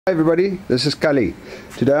Hi everybody, this is Kali.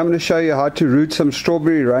 Today I'm going to show you how to root some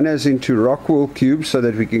strawberry runners into rockwool cubes so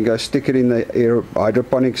that we can go stick it in the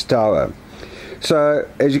hydroponics tower. So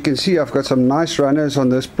as you can see, I've got some nice runners on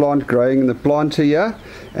this plant growing in the planter here,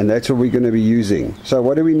 and that's what we're going to be using. So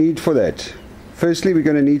what do we need for that? Firstly, we're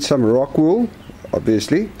going to need some rockwool,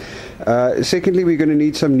 obviously. Secondly, we're going to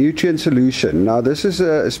need some nutrient solution. Now this is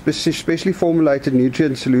a specially formulated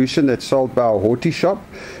nutrient solution that's sold by a horty shop,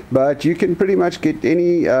 but you can pretty much get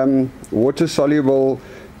any water soluble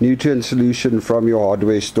nutrient solution from your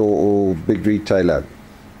hardware store or big retailer.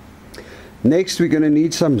 Next, we're going to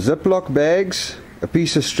need some Ziploc bags, a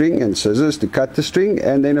piece of string and scissors to cut the string,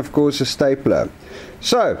 and then of course a stapler.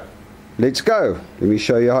 So let's go. Let me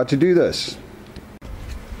show you how to do this.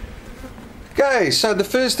 Okay, so the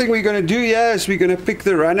first thing we're going to do here is we're going to pick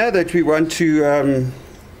the runner that we want to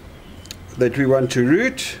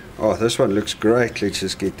root. Oh, this one looks great. Let's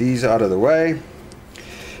just get these out of the way.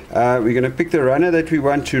 We're going to pick the runner that we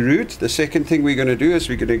want to root. The second thing we're going to do is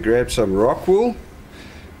we're going to grab some rockwool,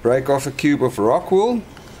 break off a cube of rockwool,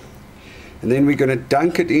 and then we're going to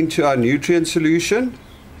dunk it into our nutrient solution.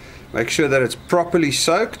 Make sure that it's properly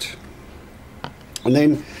soaked, and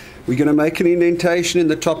then we're going to make an indentation in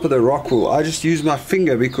the top of the rockwool. I just use my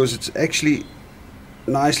finger because it's actually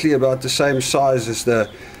nicely about the same size as the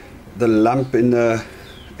lump in the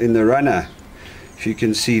runner, if you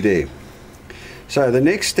can see there. So the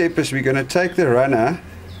next step is we're going to take the runner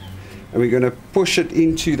and we're going to push it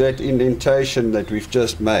into that indentation that we've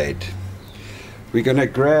just made. We're going to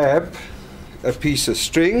grab a piece of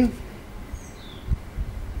string,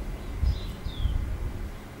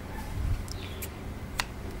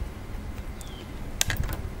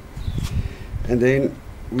 and then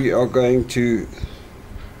we are going to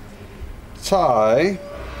tie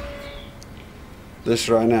this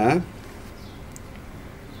runner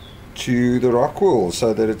to the rockwool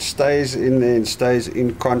so that it stays in there and stays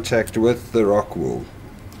in contact with the rockwool.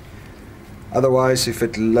 Otherwise, if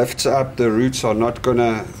it lifts up, the roots are not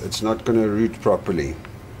gonna, it's not gonna root properly.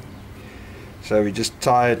 So we just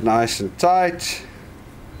tie it nice and tight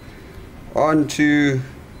onto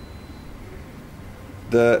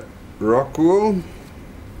the rockwool.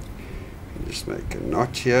 Just make a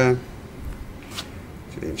knot here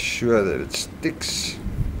to ensure that it sticks.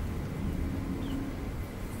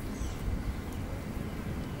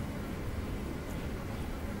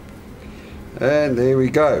 And there we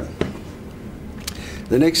go.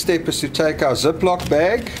 The next step is to take our Ziploc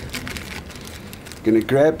bag. We're going to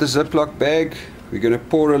grab the Ziploc bag. We're going to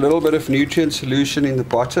pour a little bit of nutrient solution in the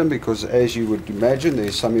bottom because, as you would imagine,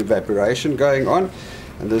 there's some evaporation going on,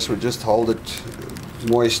 and this will just hold it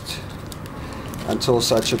moist until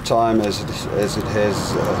such a time as it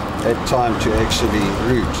has had time to actually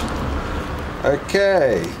root.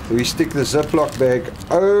 Okay, we stick the Ziploc bag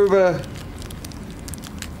over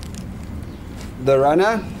the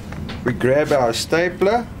runner. We grab our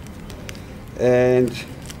stapler and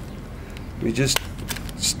we just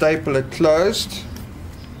staple it closed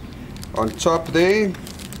on top there.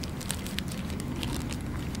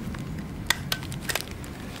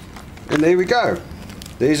 And there we go.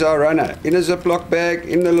 There's our runner in a Ziploc bag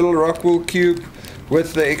in the little rockwool cube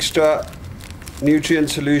with the extra nutrient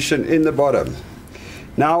solution in the bottom.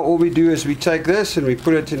 Now all we do is we take this and we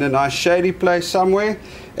put it in a nice shady place somewhere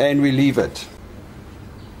and we leave it.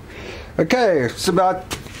 Okay,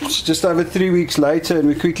 it's just over 3 weeks later, and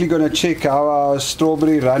we're quickly going to check how our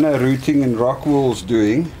strawberry runner rooting and rockwool's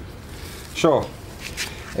doing. Sure,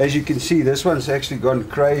 as you can see, this one's actually gone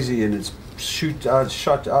crazy and it's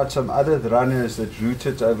shot out some other runners that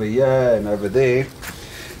rooted over here and over there.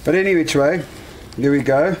 But any which way, here we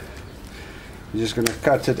go. I'm just going to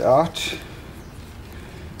cut it out.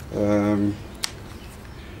 And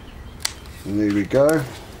there we go.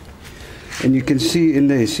 And you can see in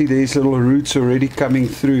there, see these little roots already coming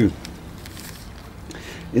through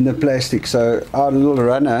in the plastic. So our little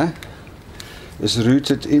runner is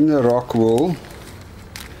rooted in the rockwool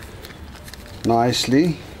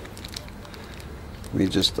nicely. We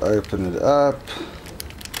just open it up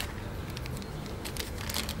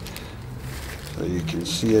so you can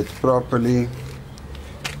see it properly,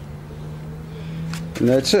 and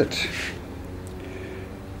that's it.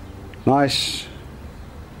 Nice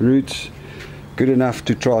roots, good enough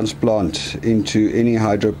to transplant into any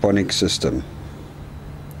hydroponic system.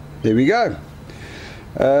 There we go.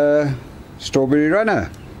 Strawberry runner.